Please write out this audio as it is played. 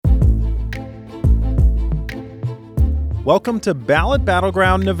Welcome to Ballot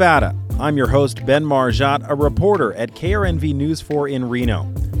Battleground Nevada. I'm your host, Ben Marjat, a reporter at KRNV News 4 in Reno.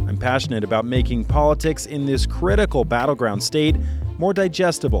 I'm passionate about making politics in this critical battleground state more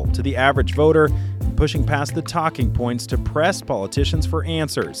digestible to the average voter and pushing past the talking points to press politicians for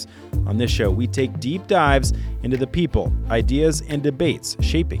answers. On this show, we take deep dives into the people, ideas, and debates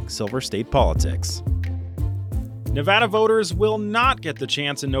shaping Silver State politics. Nevada voters will not get the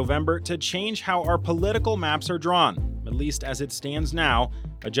chance in November to change how our political maps are drawn, at least as it stands now.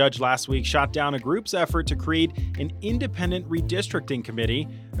 A judge last week shot down a group's effort to create an independent redistricting committee,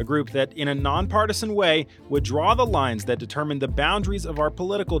 a group that, in a nonpartisan way, would draw the lines that determine the boundaries of our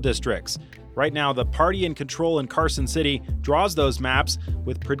political districts. Right now, the party in control in Carson City draws those maps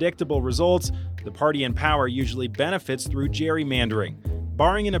with predictable results. The party in power usually benefits through gerrymandering.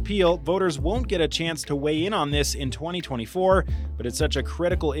 Barring an appeal, voters won't get a chance to weigh in on this in 2024, but it's such a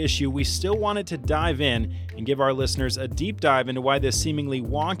critical issue, we still wanted to dive in and give our listeners a deep dive into why this seemingly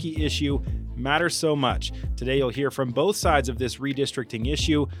wonky issue matters so much. Today, you'll hear from both sides of this redistricting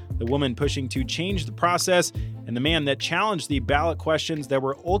issue, the woman pushing to change the process, and the man that challenged the ballot questions that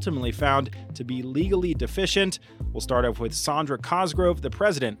were ultimately found to be legally deficient. We'll start off with Sandra Cosgrove, the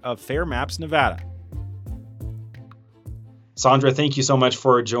president of Fair Maps Nevada. Sandra, thank you so much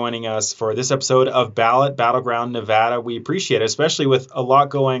for joining us for this episode of Ballot Battleground Nevada. We appreciate it, especially with a lot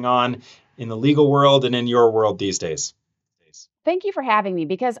going on in the legal world and in your world these days. Thank you for having me,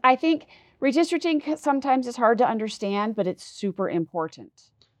 because I think redistricting sometimes is hard to understand, but it's super important.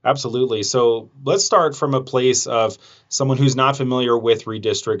 Absolutely. So let's start from a place of someone who's not familiar with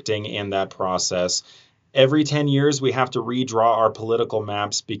redistricting and that process. Every 10 years, we have to redraw our political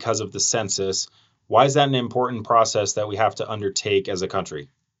maps because of the census. Why is that an important process that we have to undertake as a country?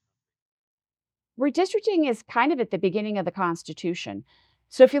 Redistricting is kind of at the beginning of the Constitution.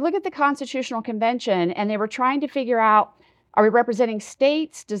 So if you look at the Constitutional Convention, and they were trying to figure out, are we representing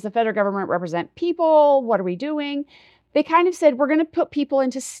states? Does the federal government represent people? What are we doing? They kind of said, we're going to put people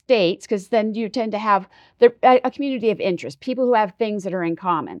into states, because then you tend to have a community of interest, people who have things that are in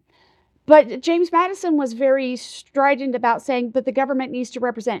common. But James Madison was very strident about saying, but the government needs to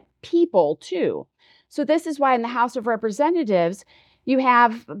represent people too. So this is why in the House of Representatives, you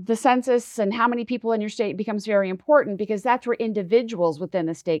have the census and how many people in your state becomes very important, because that's where individuals within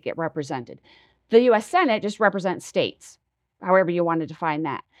the state get represented. The U.S. Senate just represents states, however you want to define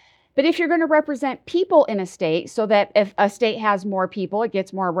that. But if you're going to represent people in a state, so that if a state has more people, it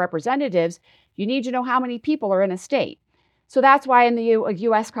gets more representatives, you need to know how many people are in a state. So that's why in the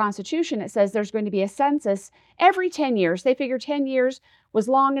U.S. Constitution, it says there's going to be a census every 10 years. They figure 10 years was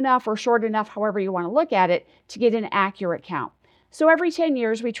long enough or short enough, however you want to look at it, to get an accurate count. So every 10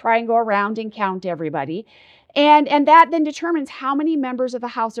 years, we try and go around and count everybody. And that then determines how many members of the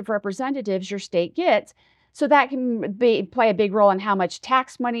House of Representatives your state gets. So that can play a big role in how much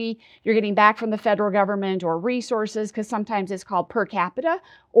tax money you're getting back from the federal government, or resources, because sometimes it's called per capita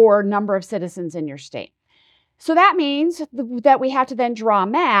or number of citizens in your state. So that means that we have to then draw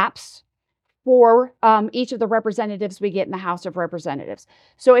maps for each of the representatives we get in the House of Representatives.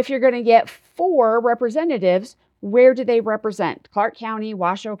 So if you're going to get 4 representatives, where do they represent? Clark County,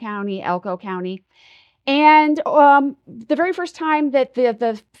 Washoe County, Elko County. And the very first time that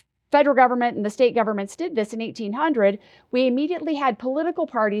the federal government and the state governments did this in 1800, we immediately had political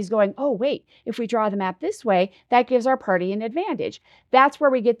parties going, oh, wait, if we draw the map this way, that gives our party an advantage. That's where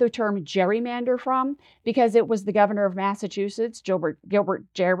we get the term gerrymander from, because it was the governor of Massachusetts, Gilbert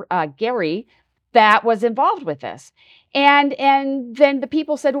Gerry, that was involved with this. And then the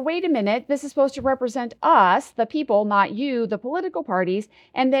people said, well, wait a minute, this is supposed to represent us, the people, not you, the political parties.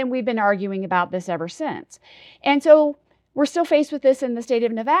 And then we've been arguing about this ever since. And so we're still faced with this in the state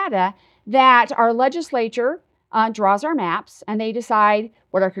of Nevada, that our legislature draws our maps, and they decide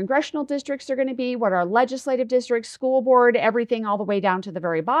what our congressional districts are going to be, what our legislative districts, school board, everything all the way down to the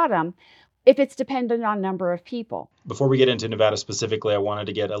very bottom, if it's dependent on number of people. Before we get into Nevada specifically, I wanted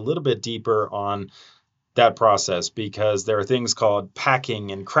to get a little bit deeper on that process, because there are things called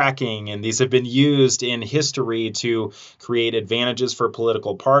packing and cracking, and these have been used in history to create advantages for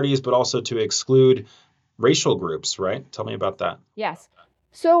political parties, but also to exclude racial groups, right? Tell me about that. Yes.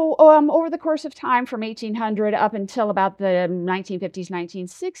 So over the course of time from 1800 up until about the 1950s,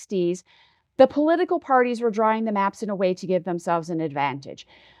 1960s, the political parties were drawing the maps in a way to give themselves an advantage.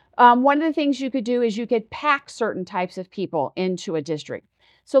 One of the things you could do is you could pack certain types of people into a district.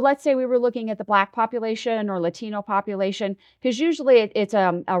 So let's say we were looking at the Black population or Latino population, because usually it's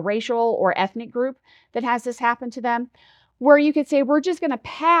a racial or ethnic group that has this happen to them. where you could say, we're just going to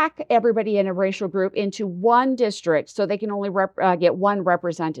pack everybody in a racial group into one district so they can only get one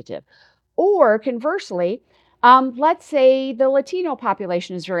representative. Or conversely, Let's say the Latino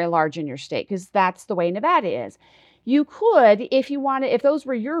population is very large in your state, because that's the way Nevada is. You could, if those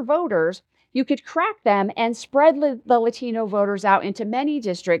were your voters, you could crack them and spread the Latino voters out into many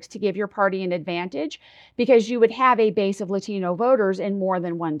districts to give your party an advantage, because you would have a base of Latino voters in more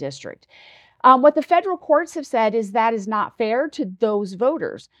than one district. What the federal courts have said is that is not fair to those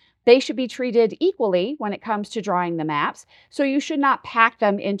voters. They should be treated equally when it comes to drawing the maps. So you should not pack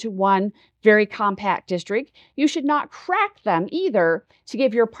them into one very compact district. You should not crack them either to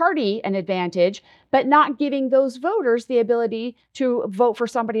give your party an advantage, but not giving those voters the ability to vote for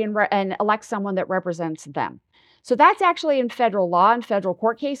somebody and elect someone that represents them. So that's actually in federal law and federal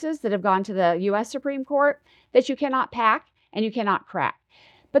court cases that have gone to the US Supreme Court, that you cannot pack and you cannot crack.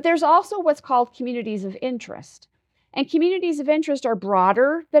 But there's also what's called communities of interest. And communities of interest are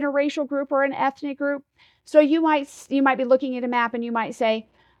broader than a racial group or an ethnic group. So you might be looking at a map and you might say,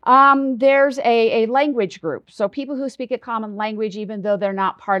 there's a language group. So people who speak a common language, even though they're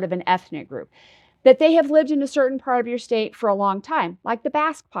not part of an ethnic group, that they have lived in a certain part of your state for a long time, like the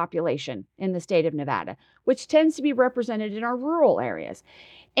Basque population in the state of Nevada, which tends to be represented in our rural areas.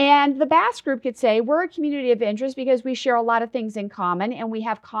 And the Basque group could say, we're a community of interest because we share a lot of things in common and we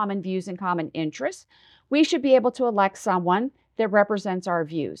have common views and common interests. We should be able to elect someone that represents our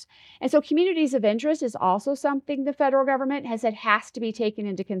views. And so communities of interest is also something the federal government has said has to be taken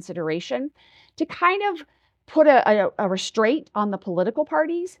into consideration to kind of put a restraint on the political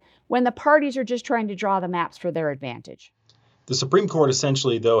parties when the parties are just trying to draw the maps for their advantage. The Supreme Court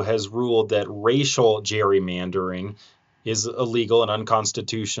essentially, though, has ruled that racial gerrymandering is illegal and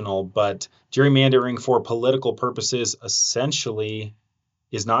unconstitutional, but gerrymandering for political purposes essentially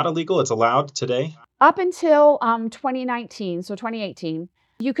is not illegal. It's allowed today. Up until 2019, so 2018,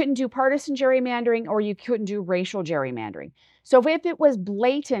 you couldn't do partisan gerrymandering or you couldn't do racial gerrymandering. So if it was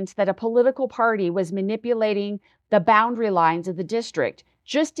blatant that a political party was manipulating the boundary lines of the district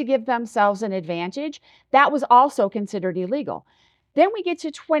just to give themselves an advantage, that was also considered illegal. Then we get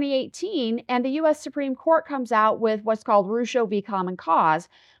to 2018, and the US Supreme Court comes out with what's called Russo v. Common Cause,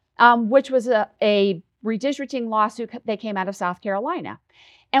 which was a redistricting lawsuit that came out of South Carolina.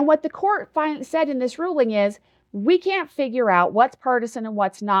 And what the court said in this ruling is, we can't figure out what's partisan and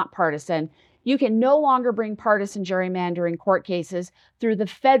what's not partisan. You can no longer bring partisan gerrymandering court cases through the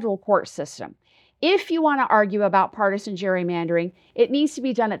federal court system. If you want to argue about partisan gerrymandering, it needs to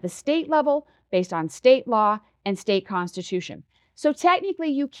be done at the state level based on state law and state constitution. So technically,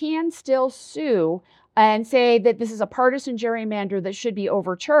 you can still sue and say that this is a partisan gerrymander that should be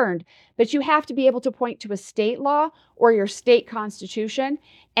overturned, but you have to be able to point to a state law or your state constitution,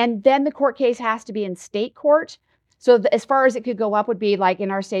 and then the court case has to be in state court. So as far as it could go up would be like in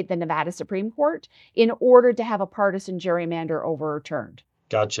our state, the Nevada Supreme Court, in order to have a partisan gerrymander overturned.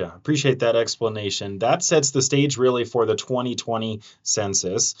 Gotcha. Appreciate that explanation. That sets the stage really for the 2020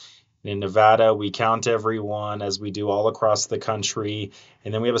 census. In Nevada, we count everyone as we do all across the country.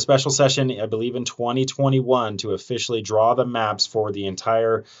 And then we have a special session, I believe, in 2021 to officially draw the maps for the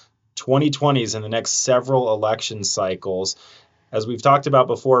entire 2020s and the next several election cycles. As we've talked about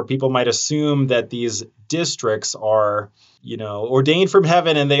before, people might assume that these districts are, ordained from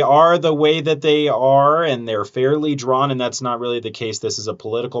heaven and they are the way that they are and they're fairly drawn. And that's not really the case. This is a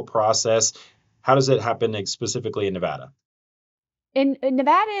political process. How does it happen specifically in Nevada? In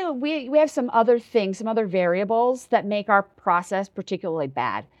Nevada, we have some other things, some other variables that make our process particularly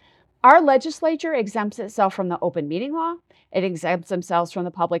bad. Our legislature exempts itself from the open meeting law. It exempts themselves from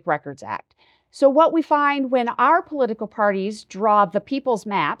the Public Records Act. So what we find when our political parties draw the people's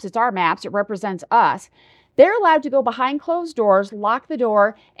maps, it's our maps, it represents us, they're allowed to go behind closed doors, lock the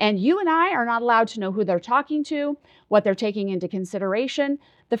door, and you and I are not allowed to know who they're talking to, what they're taking into consideration.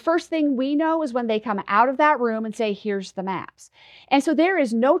 The first thing we know is when they come out of that room and say, here's the maps. And so there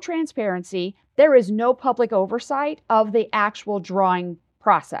is no transparency. There is no public oversight of the actual drawing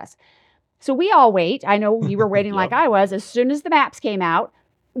process. So we all wait. I know you were waiting like I was. As soon as the maps came out,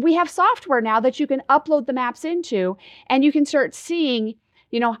 we have software now that you can upload the maps into, and you can start seeing,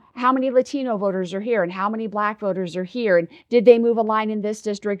 how many Latino voters are here and how many Black voters are here, and did they move a line in this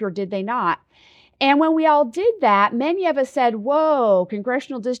district or did they not? And when we all did that, many of us said, whoa,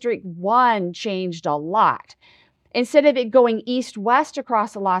 Congressional District 1 changed a lot. Instead of it going east-west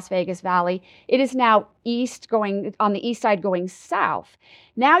across the Las Vegas Valley, it is now east going on the east side going south.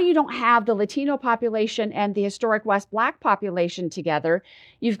 Now you don't have the Latino population and the historic West Black population together.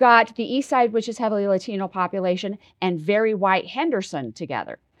 You've got the east side, which is heavily Latino population, and very white Henderson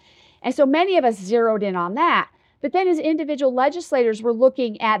together. And so many of us zeroed in on that. But then as individual legislators were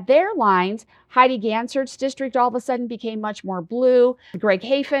looking at their lines, Heidi Gansert's district all of a sudden became much more blue. Greg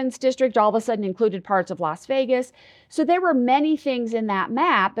Hafen's district all of a sudden included parts of Las Vegas. So there were many things in that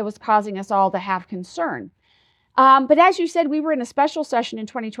map that was causing us all to have concern. But as you said, we were in a special session in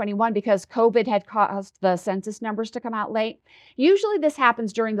 2021 because COVID had caused the census numbers to come out late. Usually this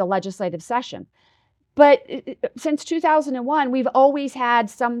happens during the legislative session. But since 2001, we've always had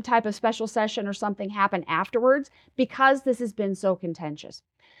some type of special session or something happen afterwards because this has been so contentious.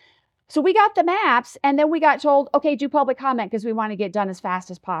 So we got the maps and then we got told, okay, do public comment because we want to get done as fast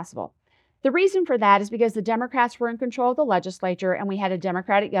as possible. The reason for that is because the Democrats were in control of the legislature and we had a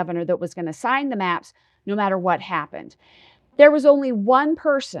Democratic governor that was going to sign the maps no matter what happened. There was only one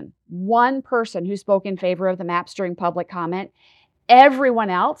person who spoke in favor of the maps during public comment. Everyone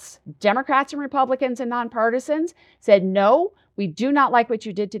else, Democrats and Republicans and nonpartisans, said, no, we do not like what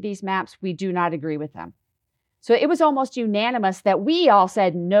you did to these maps. We do not agree with them. So it was almost unanimous that we all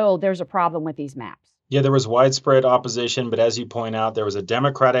said, no, there's a problem with these maps. Yeah, there was widespread opposition, but as you point out, there was a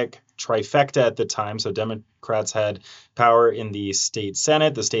Democratic trifecta at the time. So Democrats had power in the state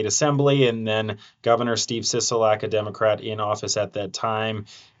Senate, the state assembly, and then Governor Steve Sisolak, a Democrat in office at that time,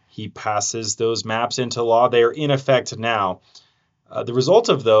 he passes those maps into law. They are in effect now. The result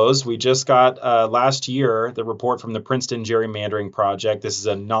of those, we just got last year, the report from the Princeton Gerrymandering Project. This is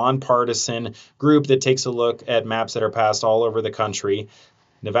a nonpartisan group that takes a look at maps that are passed all over the country.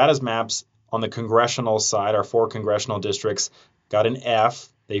 Nevada's maps on the congressional side, our 4 congressional districts, got an F.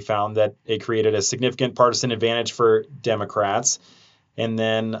 They found that it created a significant partisan advantage for Democrats. And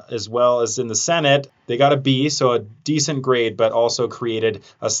then as well as in the Senate, they got a B, so a decent grade, but also created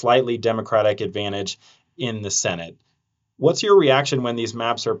a slightly Democratic advantage in the Senate. What's your reaction when these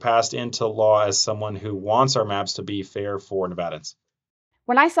maps are passed into law as someone who wants our maps to be fair for Nevadans?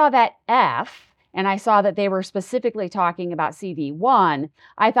 When I saw that F, and I saw that they were specifically talking about CD1,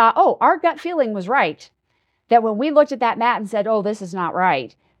 I thought, oh, our gut feeling was right. That when we looked at that map and said, oh, this is not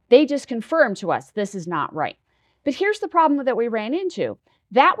right, they just confirmed to us this is not right. But here's the problem that we ran into.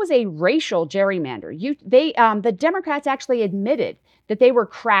 That was a racial gerrymander. The Democrats actually admitted that they were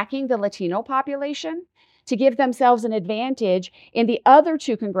cracking the Latino population to give themselves an advantage in the other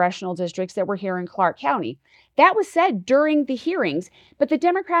 2 congressional districts that were here in Clark County. That was said during the hearings, but the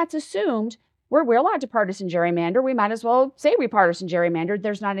Democrats assumed we're allowed to partisan gerrymander. We might as well say we partisan gerrymandered.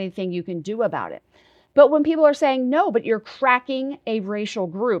 There's not anything you can do about it. But when people are saying, no, but you're cracking a racial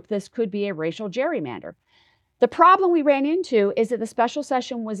group, this could be a racial gerrymander. The problem we ran into is that the special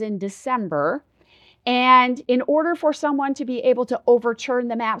session was in December. And in order for someone to be able to overturn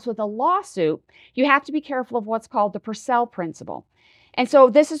the maps with a lawsuit, you have to be careful of what's called the Purcell principle. And so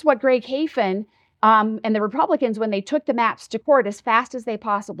this is what Greg Hafen and the Republicans, when they took the maps to court as fast as they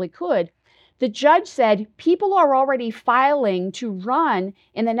possibly could, the judge said people are already filing to run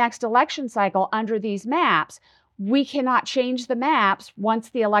in the next election cycle under these maps. We cannot change the maps once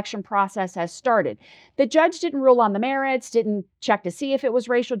the election process has started. The judge didn't rule on the merits, didn't check to see if it was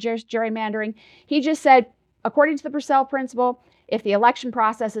racial gerrymandering. He just said, according to the Purcell principle, if the election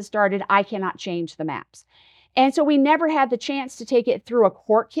process has started, I cannot change the maps. And so we never had the chance to take it through a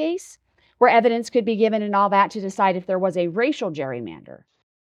court case where evidence could be given and all that to decide if there was a racial gerrymander.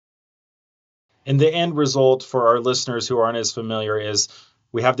 And the end result for our listeners who aren't as familiar is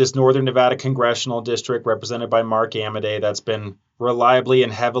we have this Northern Nevada congressional district represented by Mark Amodei that's been reliably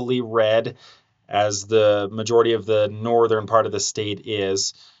and heavily red, as the majority of the northern part of the state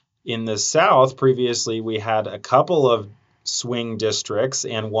is. In the South, previously, we had a couple of swing districts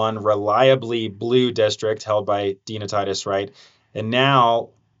and one reliably blue district held by Dina Titus Wright. And now,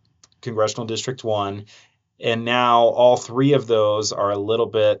 Congressional District 1, and now all 3 of those are a little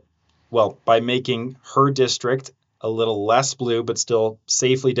bit, well, by making her district a little less blue, but still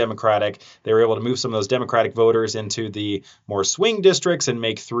safely Democratic, they were able to move some of those Democratic voters into the more swing districts and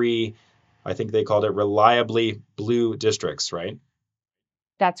make 3, I think they called it reliably blue districts, right?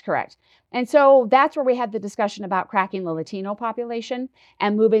 That's correct. And so that's where we had the discussion about cracking the Latino population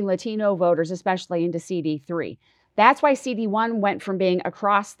and moving Latino voters, especially into CD3. That's why CD1 went from being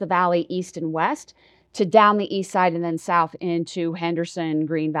across the valley east and west to down the east side and then south into Henderson,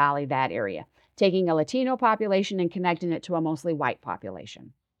 Green Valley, that area, taking a Latino population and connecting it to a mostly white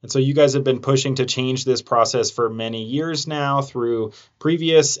population. And so you guys have been pushing to change this process for many years now through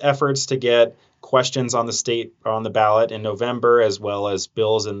previous efforts to get questions on the ballot in November, as well as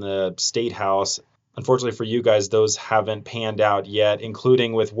bills in the state house. Unfortunately for you guys, those haven't panned out yet,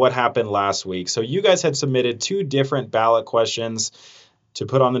 including with what happened last week. So you guys had submitted 2 different ballot questions to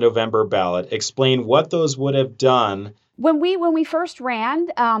put on the November ballot. Explain what those would have done. When we first ran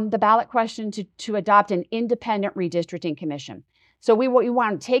the ballot question to adopt an independent redistricting commission. So we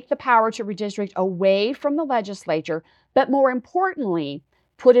want to take the power to redistrict away from the legislature, but more importantly,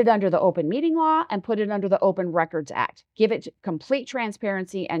 put it under the open meeting law and put it under the Open Records Act. Give it complete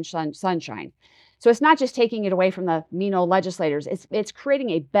transparency and sunshine. So it's not just taking it away from the mean old legislators. It's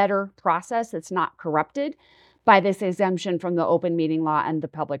creating a better process that's not corrupted by this exemption from the open meeting law and the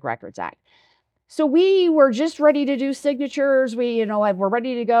Public Records Act. So we were just ready to do signatures. We're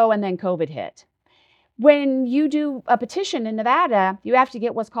ready to go, and then COVID hit. When you do a petition in Nevada, you have to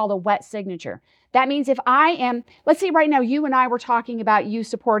get what's called a wet signature. That means if let's say right now you and I were talking about you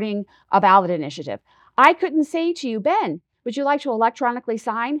supporting a ballot initiative. I couldn't say to you, Ben, would you like to electronically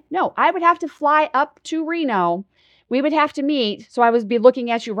sign? No, I would have to fly up to Reno. We would have to meet. So I would be looking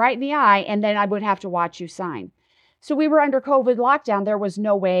at you right in the eye, and then I would have to watch you sign. So we were under COVID lockdown. There was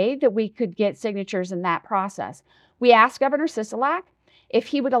no way that we could get signatures in that process. We asked Governor Sisolak if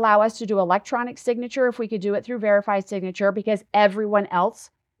he would allow us to do electronic signature, if we could do it through verified signature, because everyone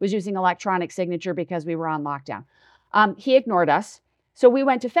else was using electronic signature because we were on lockdown. He ignored us. So we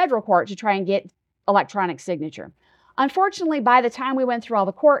went to federal court to try and get electronic signature. Unfortunately, by the time we went through all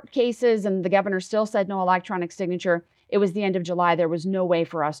the court cases and the governor still said no electronic signature, it was the end of July. There was no way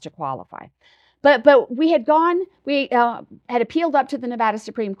for us to qualify. But we had appealed up to the Nevada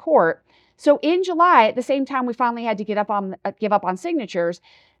Supreme Court. So in July, at the same time we finally had to give up on signatures,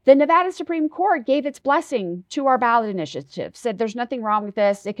 the Nevada Supreme Court gave its blessing to our ballot initiative, said there's nothing wrong with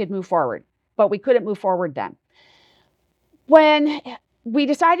this, it could move forward. But we couldn't move forward then. When we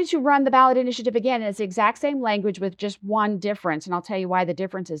decided to run the ballot initiative again, it's the exact same language with just one difference, and I'll tell you why the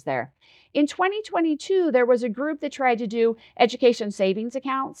difference is there. In 2022, there was a group that tried to do education savings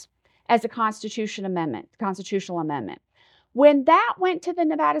accounts as a constitutional amendment. When that went to the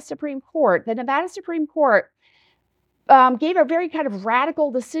Nevada Supreme Court gave a very kind of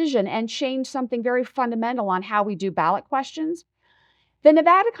radical decision and changed something very fundamental on how we do ballot questions. The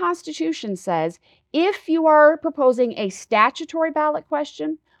Nevada Constitution says if you are proposing a statutory ballot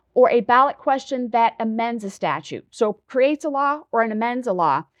question or a ballot question that amends a statute, so creates a law or amends a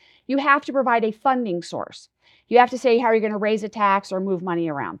law, you have to provide a funding source. You have to say how you're going to raise a tax or move money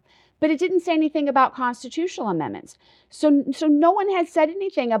around. But it didn't say anything about constitutional amendments. So no one had said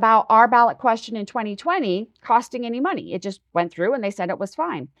anything about our ballot question in 2020 costing any money. It just went through and they said it was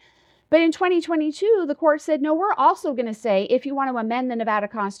fine. But in 2022, the court said, no, we're also going to say if you want to amend the Nevada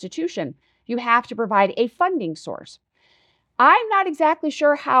Constitution, you have to provide a funding source. I'm not exactly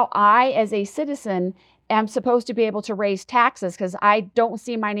sure how I, as a citizen, am supposed to be able to raise taxes because I don't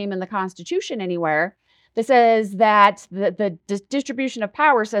see my name in the Constitution anywhere that says that the distribution of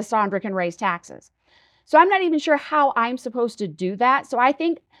power says Sandra can raise taxes. So I'm not even sure how I'm supposed to do that. So I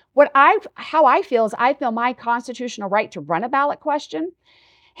think how I feel is I feel my constitutional right to run a ballot question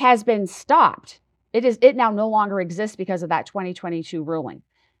has been stopped. It now no longer exists because of that 2022 ruling.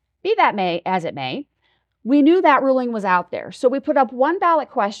 Be that as it may, we knew that ruling was out there. So we put up one ballot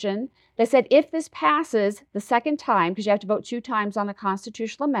question that said if this passes the second time, because you have to vote 2 times on a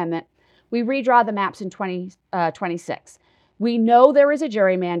constitutional amendment, we redraw the maps in 2026. We know there is a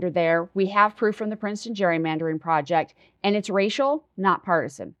gerrymander there. We have proof from the Princeton Gerrymandering Project, and it's racial, not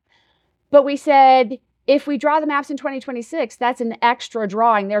partisan. But we said, if we draw the maps in 2026, that's an extra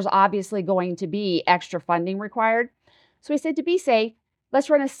drawing. There's obviously going to be extra funding required. So we said, to be safe, let's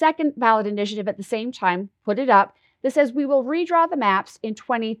run a second ballot initiative at the same time, put it up, that says we will redraw the maps in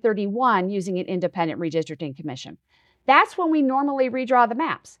 2031 using an independent redistricting commission. That's when we normally redraw the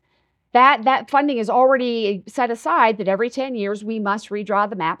maps. That funding is already set aside that every 10 years we must redraw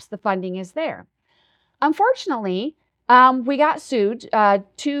the maps. The funding is there. Unfortunately, we got sued.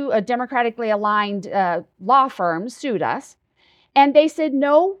 2 democratically aligned law firms sued us. And they said,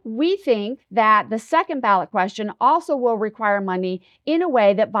 no, we think that the second ballot question also will require money in a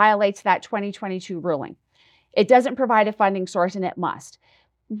way that violates that 2022 ruling. It doesn't provide a funding source and it must.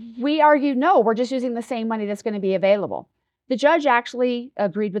 We argued, no, we're just using the same money that's going to be available. The judge actually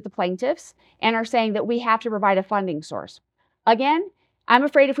agreed with the plaintiffs and are saying that we have to provide a funding source. Again, I'm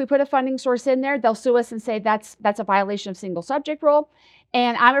afraid if we put a funding source in there, they'll sue us and say that's a violation of single subject rule.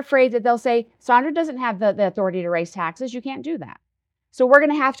 And I'm afraid that they'll say, Sandra doesn't have the authority to raise taxes. You can't do that. So we're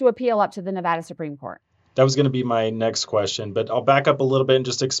going to have to appeal up to the Nevada Supreme Court. That was going to be my next question, but I'll back up a little bit and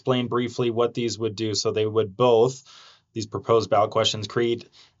just explain briefly what these would do. So they would both, these proposed ballot questions, create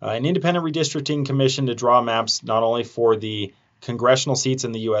an independent redistricting commission to draw maps not only for the congressional seats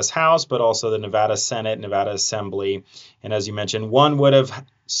in the U.S. House, but also the Nevada Senate, Nevada Assembly. And as you mentioned, one would have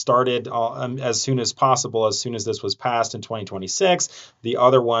started as soon as possible, as soon as this was passed in 2026. The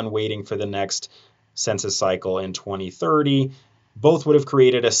other one waiting for the next census cycle in 2030. Both would have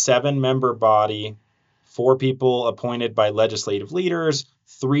created a 7-member body, 4 people appointed by legislative leaders,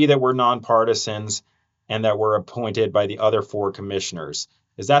 3 that were nonpartisans, and that were appointed by the other 4 commissioners.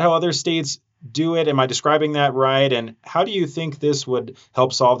 Is that how other states do it? Am I describing that right? And how do you think this would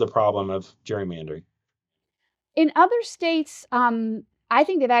help solve the problem of gerrymandering? In other states, I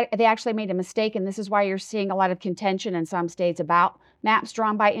think they actually made a mistake, and this is why you're seeing a lot of contention in some states about maps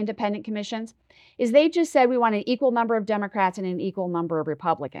drawn by independent commissions, is they just said we want an equal number of Democrats and an equal number of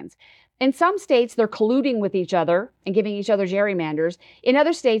Republicans. In some states, they're colluding with each other and giving each other gerrymanders. In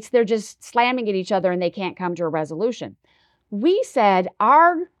other states, they're just slamming at each other and they can't come to a resolution. We said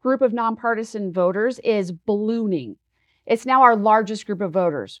our group of nonpartisan voters is ballooning. It's now our largest group of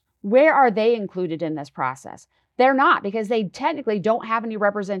voters. Where are they included in this process? They're not, because they technically don't have any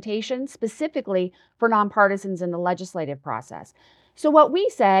representation specifically for nonpartisans in the legislative process. So what we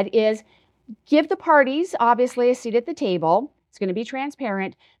said is give the parties, obviously, a seat at the table. It's going to be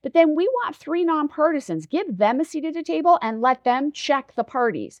transparent. But then we want 3 nonpartisans. Give them a seat at the table and let them check the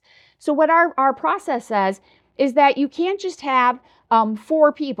parties. So what our process says is that you can't just have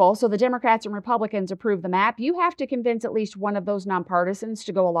 4 people, so the Democrats and Republicans approve the map. You have to convince at least one of those nonpartisans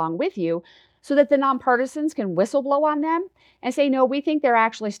to go along with you so that the nonpartisans can whistleblow on them and say, no, we think they're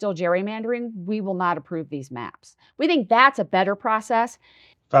actually still gerrymandering. We will not approve these maps. We think that's a better process.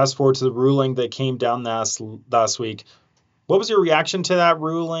 Fast forward to the ruling that came down last week. What was your reaction to that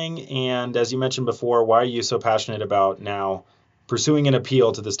ruling? And as you mentioned before, why are you so passionate about now pursuing an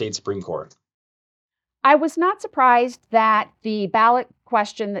appeal to the state Supreme Court? I was not surprised that the ballot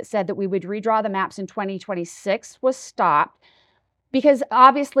question that said that we would redraw the maps in 2026 was stopped, because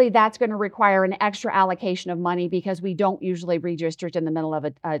obviously that's going to require an extra allocation of money because we don't usually redistrict in the middle of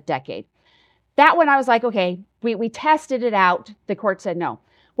a decade. That one I was like, okay, we tested it out. The court said no.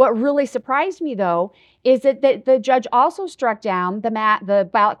 What really surprised me, though, is that the judge also struck down the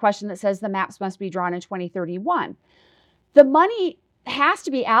ballot question that says the maps must be drawn in 2031. The money has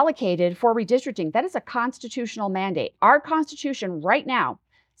to be allocated for redistricting. That is a constitutional mandate. Our Constitution right now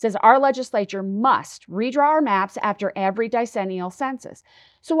says our legislature must redraw our maps after every decennial census.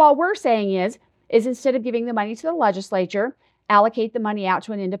 So all we're saying is instead of giving the money to the legislature, allocate the money out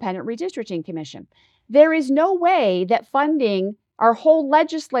to an independent redistricting commission. There is no way that funding our whole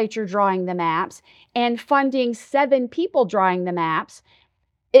legislature drawing the maps and funding 7 people drawing the maps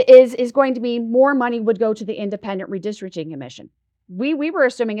is going to be more money would go to the independent redistricting commission. We were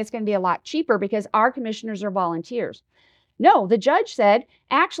assuming it's going to be a lot cheaper because our commissioners are volunteers. No, the judge said,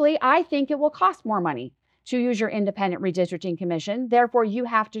 actually, I think it will cost more money to use your independent redistricting commission. Therefore, you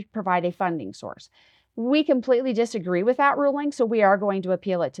have to provide a funding source. We completely disagree with that ruling, so we are going to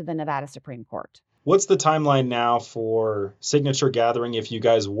appeal it to the Nevada Supreme Court. What's the timeline now for signature gathering if you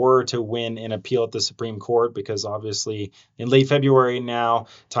guys were to win an appeal at the Supreme Court? Because obviously in late February now,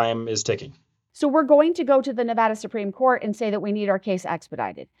 time is ticking. So we're going to go to the Nevada Supreme Court and say that we need our case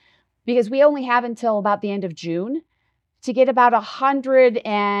expedited because we only have until about the end of June to get about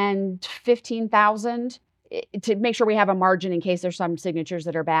 115,000 to make sure we have a margin in case there's some signatures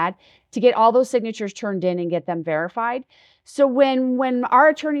that are bad, to get all those signatures turned in and get them verified. So when our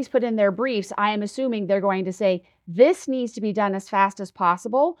attorneys put in their briefs, I am assuming they're going to say this needs to be done as fast as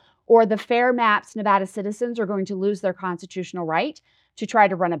possible, or the Fair Maps Nevada citizens are going to lose their constitutional right to try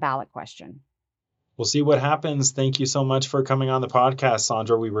to run a ballot question. We'll see what happens. Thank you so much for coming on the podcast,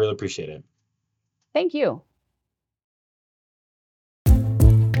 Sandra. We really appreciate it. Thank you.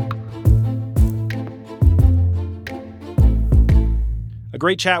 A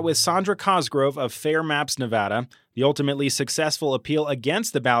great chat with Sandra Cosgrove of Fair Maps Nevada. The ultimately successful appeal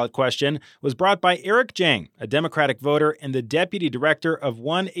against the ballot question was brought by Eric Jang, a Democratic voter and the deputy director of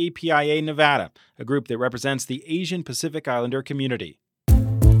One APIA Nevada, a group that represents the Asian Pacific Islander community.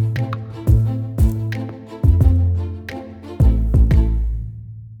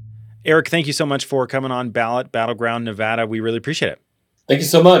 Eric, thank you so much for coming on Ballot Battleground Nevada. We really appreciate it. Thank you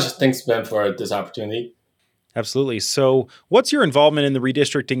so much. Thanks, Ben, for this opportunity. Absolutely. So what's your involvement in the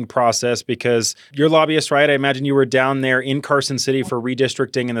redistricting process? Because you're a lobbyist, right? I imagine you were down there in Carson City for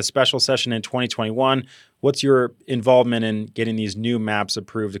redistricting in the special session in 2021. What's your involvement in getting these new maps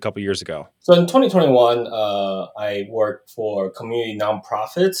approved a couple years ago? So in 2021, I worked for community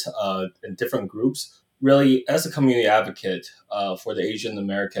nonprofits in different groups, really as a community advocate for the Asian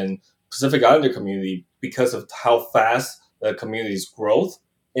American Pacific Islander community because of how fast the community's growth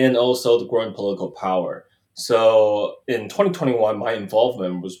and also the growing political power. So in 2021, my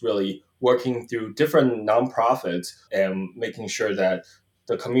involvement was really working through different nonprofits and making sure that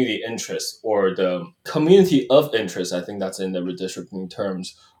the community interests or the community of interest, I think that's in the redistricting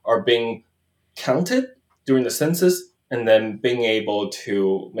terms, are being counted during the census, and then being able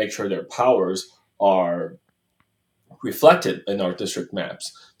to make sure their powers are reflected in our district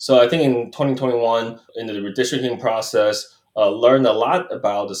maps. So I think in 2021, in the redistricting process, learned a lot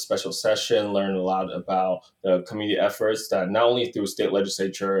about the special session, learned a lot about the community efforts that not only through state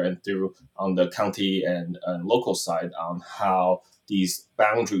legislature and through on the county and local side on how these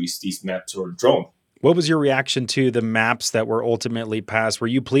boundaries, these maps were drawn. What was your reaction to the maps that were ultimately passed? Were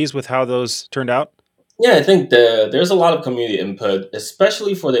you pleased with how those turned out? Yeah, I think there's a lot of community input,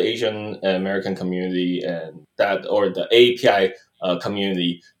 especially for the Asian American community and that or the API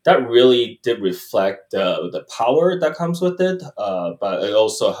community. That really did reflect the power that comes with it, but it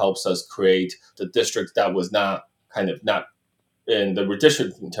also helps us create the district that was not in the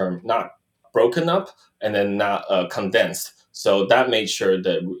redistricting term, not broken up and then not condensed. So that made sure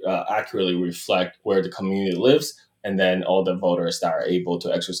that accurately reflect where the community lives and then all the voters that are able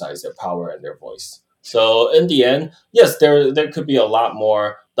to exercise their power and their voice. So in the end, yes, there could be a lot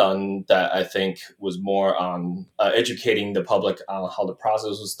more done that I think was more on educating the public on how the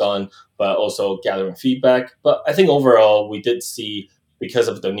process was done, but also gathering feedback. But I think overall, we did see because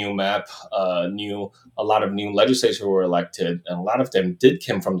of the new map, a lot of new legislators were elected, and a lot of them did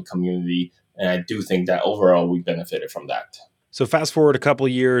come from the community. And I do think that overall we benefited from that. So fast forward a couple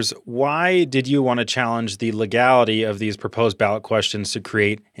of years, why did you want to challenge the legality of these proposed ballot questions to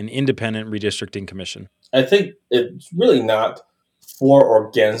create an independent redistricting commission? I think it's really not for or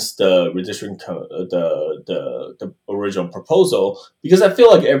against the redistricting, the original proposal, because I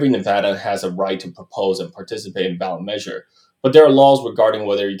feel like every Nevada has a right to propose and participate in ballot measure. But there are laws regarding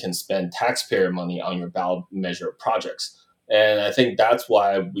whether you can spend taxpayer money on your ballot measure projects, and I think that's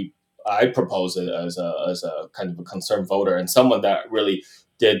why I propose it as a kind of a concerned voter and someone that really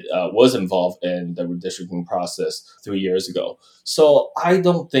did was involved in the redistricting process 3 years ago. So I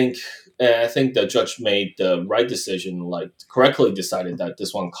don't think, and I think the judge made the right decision, like correctly decided that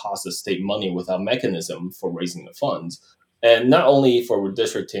this one costs the state money without mechanism for raising the funds. And not only for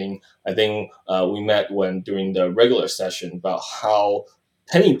redistricting, I think we met when during the regular session about how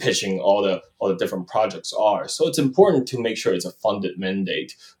penny pitching all the different projects are. So it's important to make sure it's a funded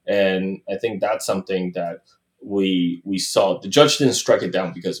mandate, and I think that's something that we saw. The judge didn't strike it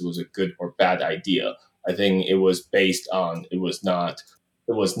down because it was a good or bad idea. I think it was based on it was not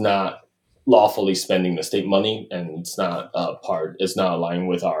lawfully spending the state money, and it's not aligned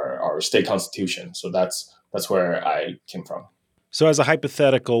with our state constitution. So that's where I came from. So as a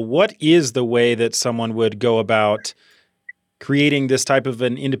hypothetical, what is the way that someone would go about creating this type of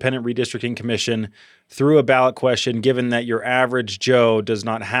an independent redistricting commission through a ballot question, given that your average Joe does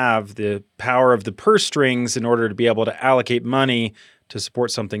not have the power of the purse strings in order to be able to allocate money to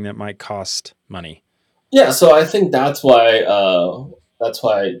support something that might cost money? Yeah, so I think that's why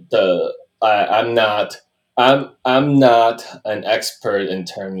I'm not an expert in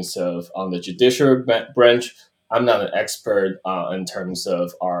terms of on the judicial branch. I'm not an expert in terms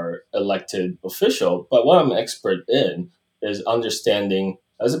of our elected official, but what I'm an expert in is understanding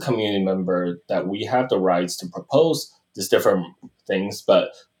as a community member that we have the rights to propose these different things,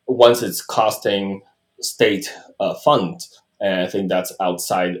 but once it's costing state funds, and I think that's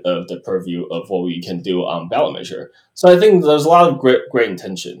outside of the purview of what we can do on ballot measure. So I think there's a lot of great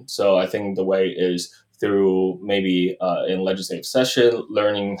intention. So I think the way is through maybe in legislative session,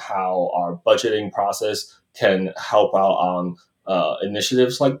 learning how our budgeting process can help out on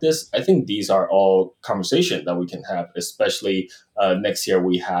initiatives like this. I think these are all conversations that we can have, especially next year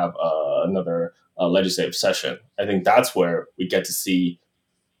we have another legislative session. I think that's where we get to see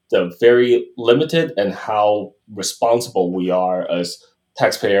the very limited and how responsible we are as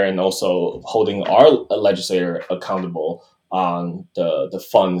taxpayer and also holding our legislator accountable on the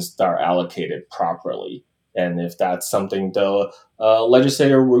funds that are allocated properly. And if that's something the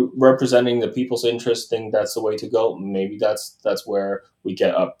legislator representing the people's interest think that's the way to go, maybe that's where we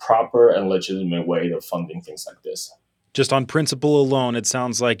get a proper and legitimate way of funding things like this. Just on principle alone, it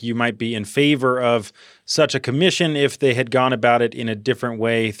sounds like you might be in favor of such a commission if they had gone about it in a different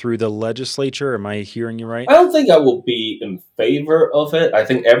way through the legislature. Am I hearing you right? I don't think I will be in favor of it. I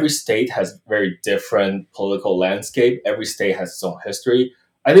think every state has very different political landscape. Every state has its own history.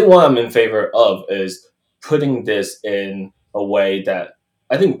 I think what I'm in favor of is putting this in a way that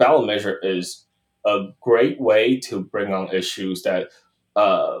I think ballot measure is a great way to bring on issues that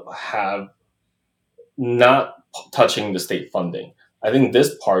have not touching the state funding. I think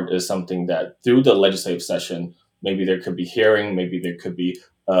this part is something that through the legislative session, maybe there could be hearing, maybe there could be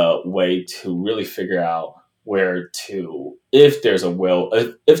a way to really figure out where to, if there's a will,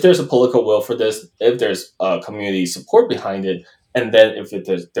 if there's a political will for this, if there's community support behind it, and then if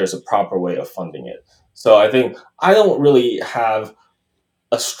there's a proper way of funding it. So I think I don't really have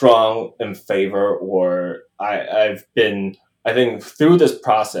a strong in favor, or I think through this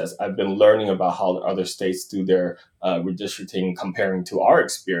process, I've been learning about how other states do their redistricting, comparing to our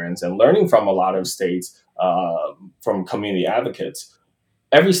experience, and learning from a lot of states, from community advocates.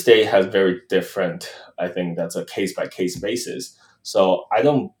 Every state has very different, I think that's a case by case basis. So I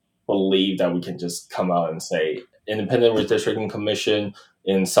don't believe that we can just come out and say independent redistricting commission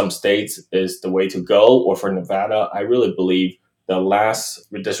in some states is the way to go. Or for Nevada, I really believe the last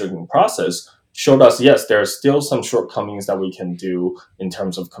redistricting process showed us, yes, there are still some shortcomings that we can do in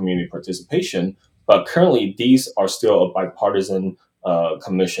terms of community participation. But currently, these are still a bipartisan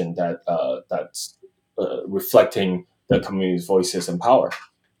commission that's reflecting the community's voices and power.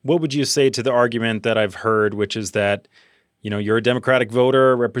 What would you say to the argument that I've heard, which is that, you're a Democratic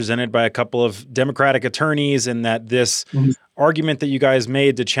voter represented by a couple of Democratic attorneys, and that this argument that you guys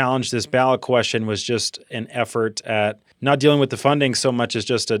made to challenge this ballot question was just an effort at not dealing with the funding so much as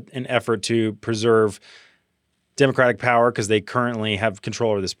just an effort to preserve Democratic power because they currently have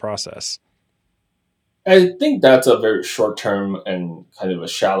control over this process? I think that's a very short term and kind of a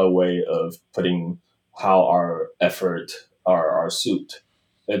shallow way of putting how our effort are our suit.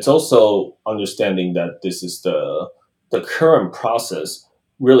 It's also understanding that this is the current process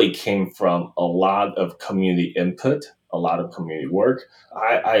really came from a lot of community input, a lot of community work.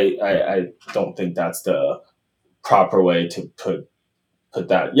 I don't think that's the proper way to put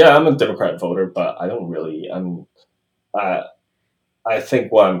that. Yeah, I'm a Democrat voter, but I don't really. I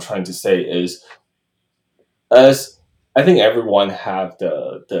think what I'm trying to say is, as I think everyone have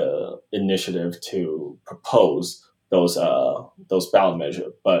the initiative to propose those ballot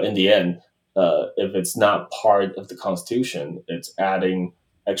measures, but in the end, if it's not part of the Constitution, it's adding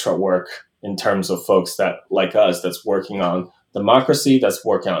extra work in terms of folks that like us that's working on democracy, that's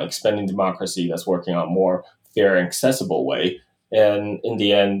working on expanding democracy, that's working on more fair and accessible way. And in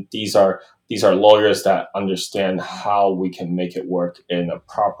the end, these are lawyers that understand how we can make it work in a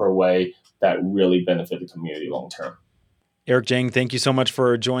proper way that really benefit the community long term. Eric Jang, thank you so much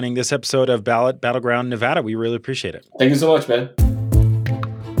for joining this episode of Ballot Battleground Nevada. We really appreciate it. Thank you so much, Ben.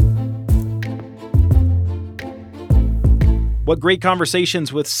 What great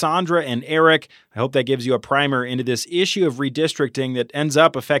conversations with Sandra and Eric. I hope that gives you a primer into this issue of redistricting that ends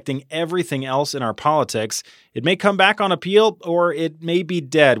up affecting everything else in our politics. It may come back on appeal, or it may be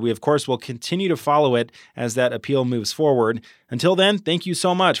dead. We, of course, will continue to follow it as that appeal moves forward. Until then, thank you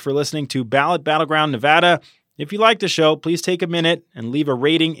so much for listening to Ballot Battleground Nevada. If you like the show, please take a minute and leave a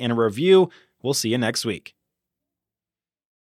rating and a review. We'll see you next week.